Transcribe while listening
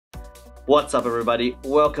What's up everybody,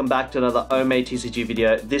 welcome back to another Ommeh TCG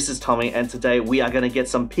video. This is Tommy and today we are going to get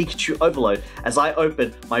some Pikachu overload as I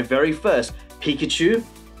open my very first Pikachu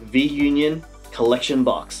V-Union Collection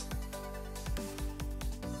box.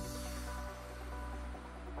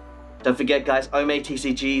 Don't forget guys, Ommeh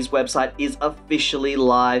TCG's website is officially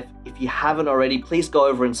live. If you haven't already, please go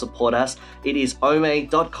over and support us. It is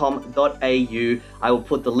ommeh.com.au. I will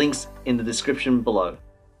put the links in the description below.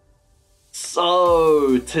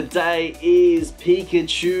 So, today is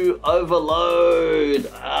Pikachu Overload.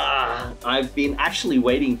 I've been actually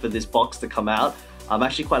waiting for this box to come out. I'm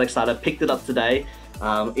actually quite excited. I picked it up today.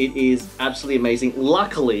 It is absolutely amazing.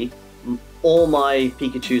 Luckily, all my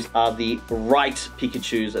Pikachus are the right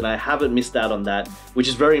Pikachus and I haven't missed out on that, which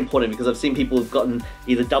is very important because I've seen people who've gotten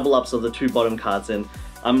either double ups or the two bottom cards, and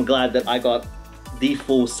I'm glad that I got the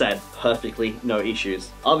full set perfectly, no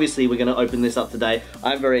issues. Obviously, we're going to open this up today.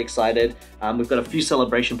 I'm very excited. We've got a few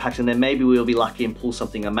celebration packs and then maybe we'll be lucky and pull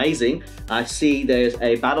something amazing. I see there's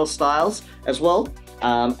a Battle Styles as well,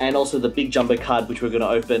 and also the big jumbo card which we're going to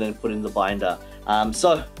open and put in the binder.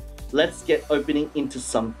 So let's get opening into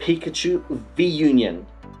some Pikachu V-Union.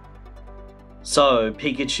 So,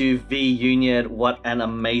 Pikachu V-Union, what an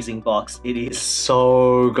amazing box. It is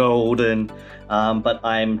so golden, but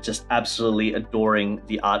I'm just absolutely adoring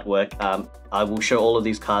the artwork. I will show all of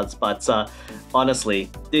these cards, but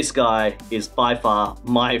honestly, this guy is by far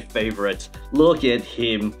my favorite. Look at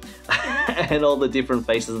him and all the different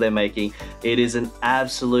faces they're making. It is an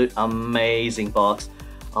absolute amazing box.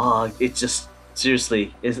 Oh, it's just,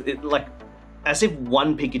 seriously, it's like, as if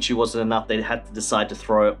one Pikachu wasn't enough, they had to decide to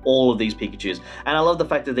throw all of these Pikachus. And I love the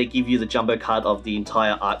fact that they give you the jumbo card of the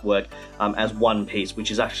entire artwork as one piece,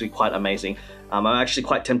 which is actually quite amazing. I'm actually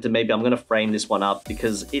quite tempted, maybe I'm going to frame this one up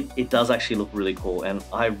because it does actually look really cool. And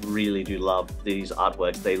I really do love these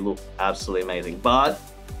artworks. They look absolutely amazing. But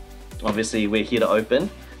obviously we're here to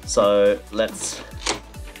open. So let's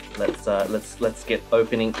get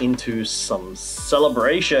opening into some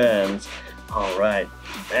celebrations. All right,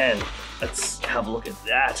 man. Let's have a look at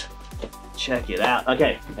that. Check it out.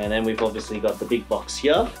 Okay, and then we've obviously got the big box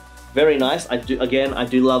here. Very nice. I do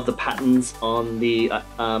love the patterns on the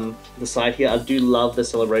side here. I do love the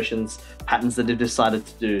celebrations patterns that they've decided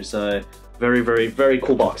to do. So very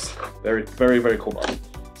cool box. Very cool box.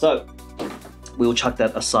 So we'll chuck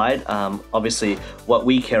that aside. Obviously, what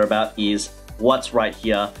we care about is what's right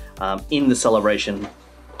here in the celebration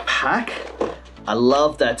pack. I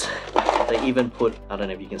love that. They even put, I don't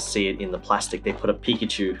know if you can see it in the plastic, they put a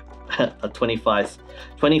Pikachu, a 25th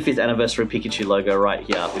anniversary Pikachu logo right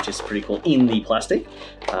here, which is pretty cool in the plastic.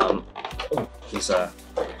 These are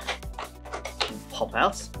pop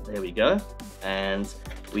outs, there we go. And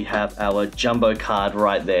we have our jumbo card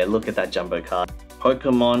right there. Look at that jumbo card.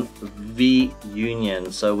 Pokemon V-Union.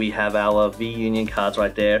 So we have our V-Union cards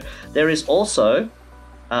right there. There is also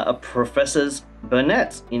a Professor's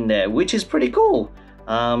Burnett in there, which is pretty cool.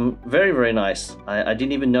 Very nice. I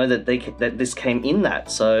didn't even know that this came in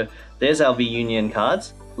that. So there's our V-Union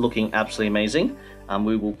cards, looking absolutely amazing.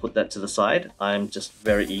 We will put that to the side. I'm just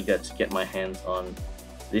very eager to get my hands on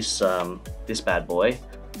this this bad boy.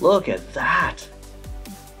 Look at that!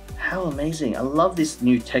 How amazing! I love this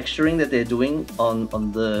new texturing that they're doing on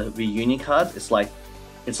the V-Union cards. It's like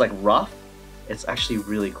rough. It's actually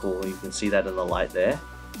really cool. You can see that in the light there.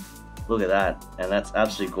 Look at that, and that's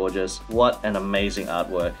absolutely gorgeous. What an amazing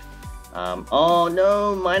artwork. Oh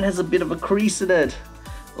no, mine has a bit of a crease in it.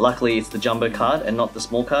 Luckily it's the jumbo card and not the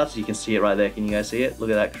small card, so you can see it right there. Can you guys see it? Look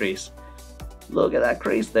at that crease. Look at that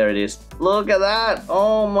crease, there it is. Look at that,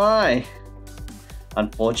 oh my.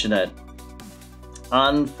 Unfortunate, but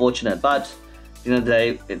at the end of the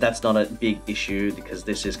day, that's not a big issue because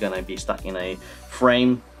this is going to be stuck in a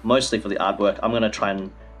frame, mostly for the artwork. I'm going to try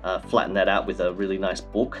and flatten that out with a really nice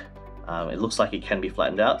book. It looks like it can be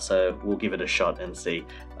flattened out, so we'll give it a shot and see.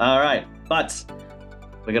 All right, but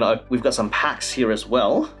we've got some packs here as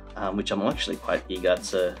well, which I'm actually quite eager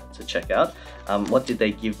to check out. What did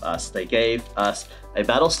they give us? They gave us a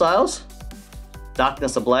Battle Styles,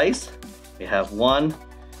 Darkness Ablaze. We have 1,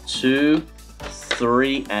 2,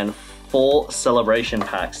 3, and 4 celebration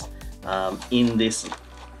packs in this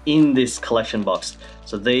collection box.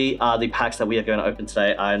 So they are the packs that we are going to open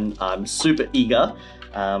today. I'm super eager.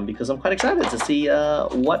 Because I'm quite excited to see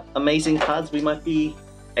what amazing cards we might be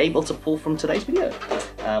able to pull from today's video.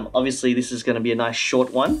 Obviously this is going to be a nice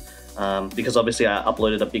short one because obviously I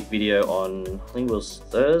uploaded a big video on, I think it was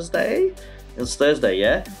Thursday? It was Thursday,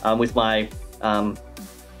 yeah, with my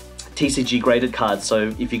TCG graded cards.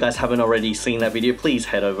 So if you guys haven't already seen that video, please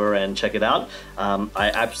head over and check it out.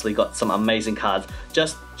 I absolutely got some amazing cards.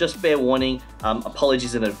 Just just fair warning,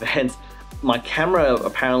 apologies in advance. My camera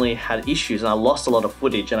apparently had issues and I lost a lot of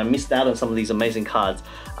footage and I missed out on some of these amazing cards,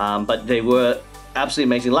 but they were absolutely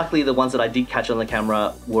amazing. Luckily, the ones that I did catch on the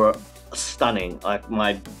camera were stunning. Like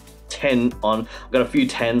my 10 on, I've got a few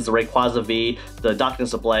 10s, the Rayquaza V, the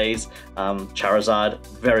Darkness Ablaze, Charizard,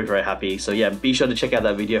 very happy. So yeah, be sure to check out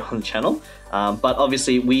that video on the channel. But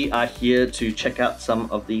obviously we are here to check out some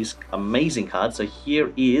of these amazing cards. So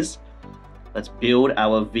here is, let's build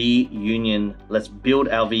our V-Union. Let's build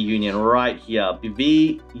our V-Union right here.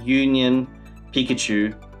 V-Union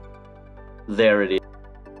Pikachu. There it is.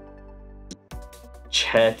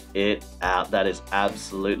 Check it out. That is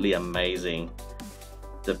absolutely amazing.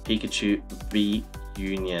 The Pikachu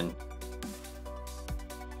V-Union.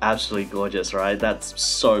 Absolutely gorgeous, right? That's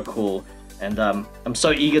so cool. And I'm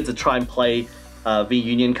so eager to try and play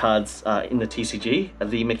V-Union cards in the TCG.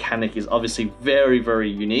 The mechanic is obviously very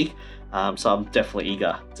unique. So I'm definitely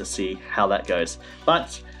eager to see how that goes.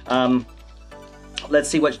 But let's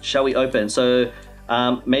see, what shall we open? So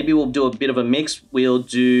maybe we'll do a bit of a mix. We'll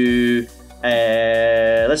do,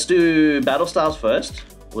 let's do Battle Styles first.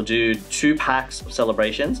 We'll do 2 packs of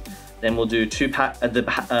Celebrations. Then we'll do 2 pack the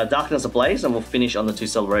Darkness Ablaze, and we'll finish on the 2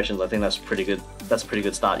 Celebrations. I think that's pretty good. That's a pretty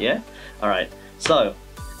good start, yeah? All right, so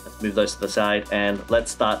let's move those to the side and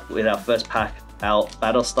let's start with our first pack, our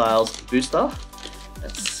Battle Styles booster.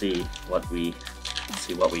 Let's see what we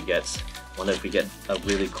get. Wonder if we get a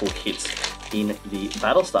really cool hit in the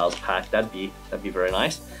Battle Styles pack. That'd be very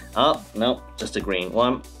nice. Oh no, just a green.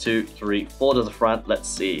 1, 2, 3, 4 to the front. Let's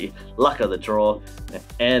see. Luck of the draw.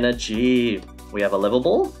 Energy. We have a Level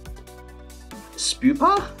Ball,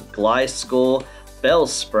 Spooper, Gliscor,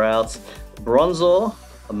 Bellsprout, Bronzor,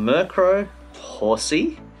 a Murkrow,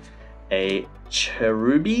 Horsey, a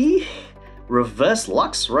Cherubi, Reverse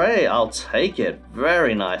Luxray. I'll take it.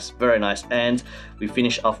 Very nice, and we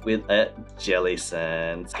finish off with a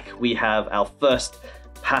Jellicent. We have our first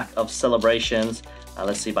pack of Celebrations.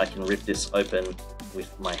 Let's see if I can rip this open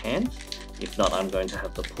with my hand. If not, I'm going to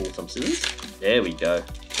have to pull some scissors. There we go.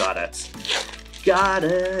 Got it.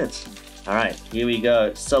 All right, here we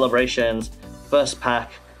go. Celebrations, first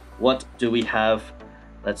pack. What do we have?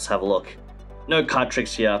 Let's have a look. No card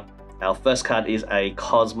tricks here. Our first card is a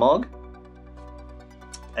Cosmog.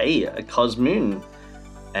 A Cosmoon.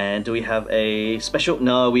 And do we have a special?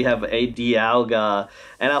 No, we have a Dialga.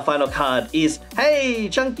 And our final card is, hey,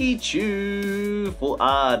 Chunky Chew for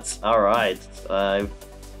arts. All right,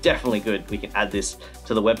 definitely good. We can add this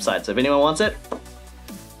to the website. So if anyone wants it,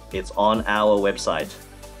 it's on our website.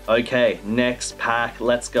 Okay, next pack,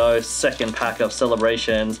 let's go. Second pack of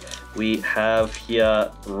Celebrations. We have here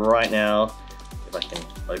right now, if I can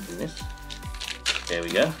open this. There we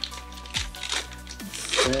go.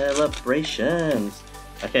 Celebrations.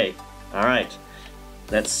 Okay, all right.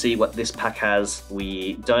 Let's see what this pack has.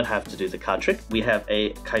 We don't have to do the card trick. We have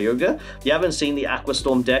a Kyogre. If you haven't seen the Aqua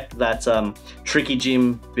Storm deck that Tricky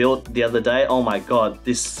Jim built the other day, oh my god,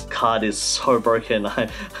 this card is so broken. I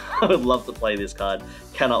would love to play this card.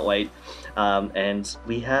 Cannot wait. And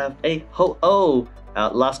we have a Ho-Oh.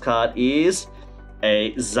 Our last card is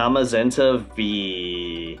a Zamazenta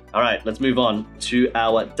V. All right, let's move on to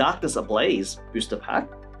our Darkness Ablaze booster pack.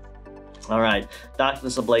 All right,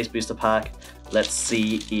 Darkness Ablaze booster pack. Let's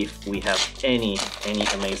see if we have any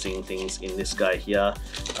amazing things in this guy here.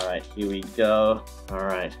 All right, here we go. All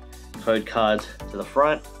right, code card to the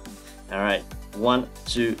front. All right, 1,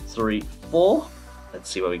 2, 3, 4. Let's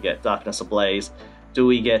see what we get. Darkness Ablaze. Do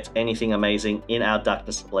we get anything amazing in our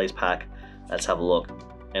Darkness Ablaze pack? Let's have a look.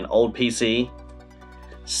 An old PC,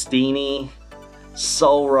 Steenie,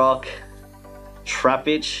 Solrock,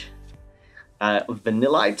 Trapinch,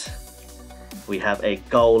 Vanillite. We have a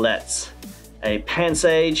Golett, a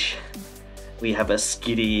Pansage, we have a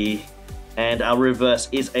Skitty, and our reverse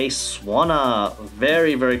is a Swanna.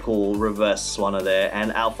 Very cool reverse Swanna there.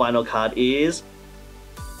 And our final card is,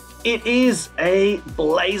 it is a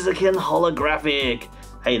Blaziken holographic.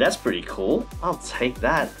 Hey, that's pretty cool. I'll take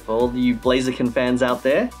that for all you Blaziken fans out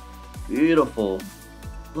there. Beautiful.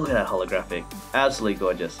 Look at that holographic. Absolutely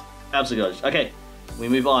gorgeous. Absolutely gorgeous. Okay, we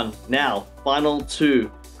move on. Now, final 2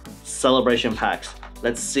 celebration packs.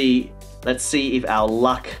 Let's see if our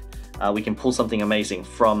luck, we can pull something amazing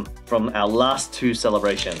from our last 2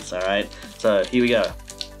 celebrations. All right, so here we go.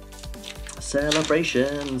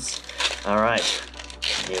 Celebrations. All right,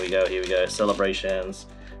 here we go. Celebrations.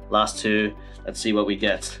 Last 2. Let's see what we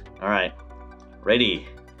get. All right, ready.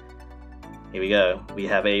 Here we go. We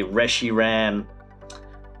have a Reshiram.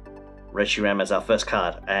 Reshiram as our first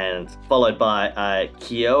card, and followed by a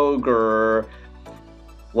Kyogre.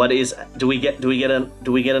 What is? Do we get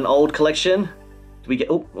an old collection? Do we get,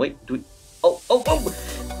 oh, wait, do we, oh, oh, oh!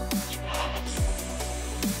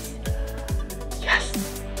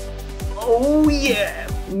 Yes! Oh yeah!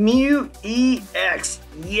 Mew EX,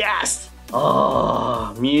 yes!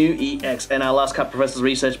 Oh, Mew EX, and our last card, Professor's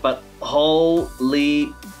Research, but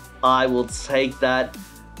holy, I will take that.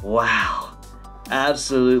 Wow,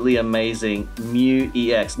 absolutely amazing. Mew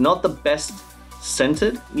EX, not the best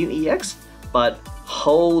scented Mew EX, but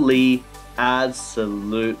holy,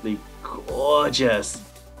 absolutely gorgeous,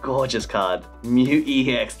 gorgeous card. Mew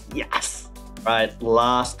EX, yes! Right,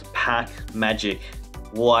 last pack magic.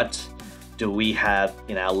 What do we have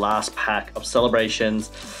in our last pack of celebrations?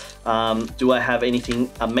 Do I have anything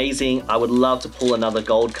amazing? I would love to pull another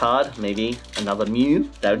gold card, maybe another Mew.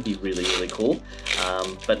 That would be really, really cool.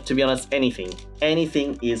 But to be honest,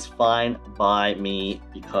 anything is fine by me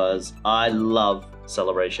because I love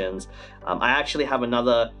celebrations. I actually have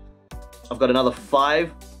I've got another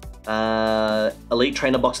 5 Elite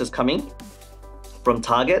Trainer boxes coming from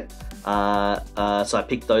Target. So I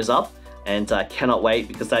picked those up. And I cannot wait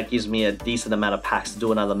because that gives me a decent amount of packs to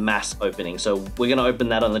do another mass opening. So we're going to open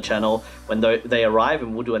that on the channel when they arrive,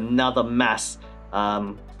 and we'll do another mass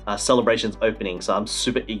celebrations opening. So I'm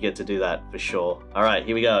super eager to do that for sure. All right,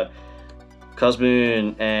 here we go.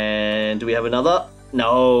 Cosmoon, and do we have another?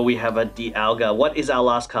 No, we have a Dialga. What is our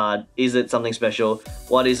last card? Is it something special?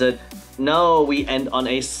 What is it? No, we end on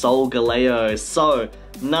a Solgaleo. So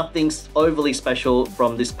nothing overly special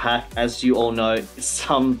from this pack. As you all know,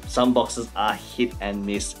 some boxes are hit and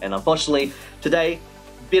miss, and unfortunately today,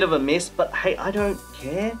 bit of a miss, but hey, I don't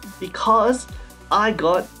care because I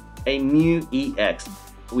got a Mew EX,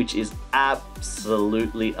 which is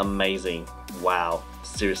absolutely amazing. Wow,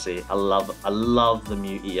 seriously, I love the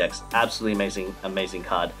Mew EX. Absolutely amazing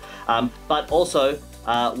card. But also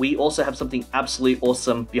we also have something absolutely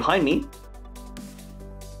awesome behind me.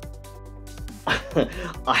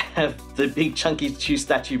 I have the big chunky chew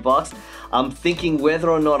statue box. I'm thinking whether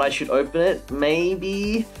or not I should open it.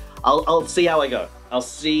 Maybe I'll see how I go. I'll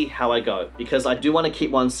see how I go because I do want to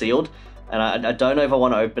keep one sealed, and I don't know if I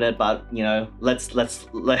want to open it. But you know, let's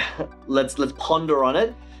ponder on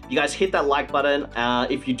it. You guys hit that like button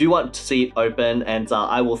if you do want to see it open, and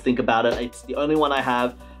I will think about it. It's the only one I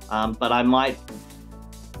have, but I might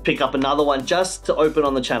pick up another one just to open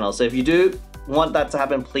on the channel. So if you do want that to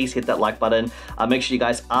happen, please hit that like button. Make sure you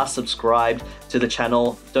guys are subscribed to the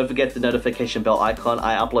channel. Don't forget the notification bell icon.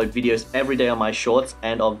 I upload videos every day on my shorts,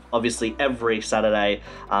 and obviously every Saturday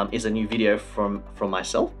is a new video from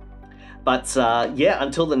myself. But yeah,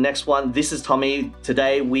 until the next one, this is Tommy.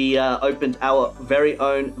 Today we opened our very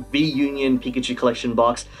own V-Union Pikachu collection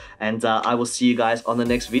box, and I will see you guys on the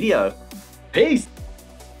next video. Peace!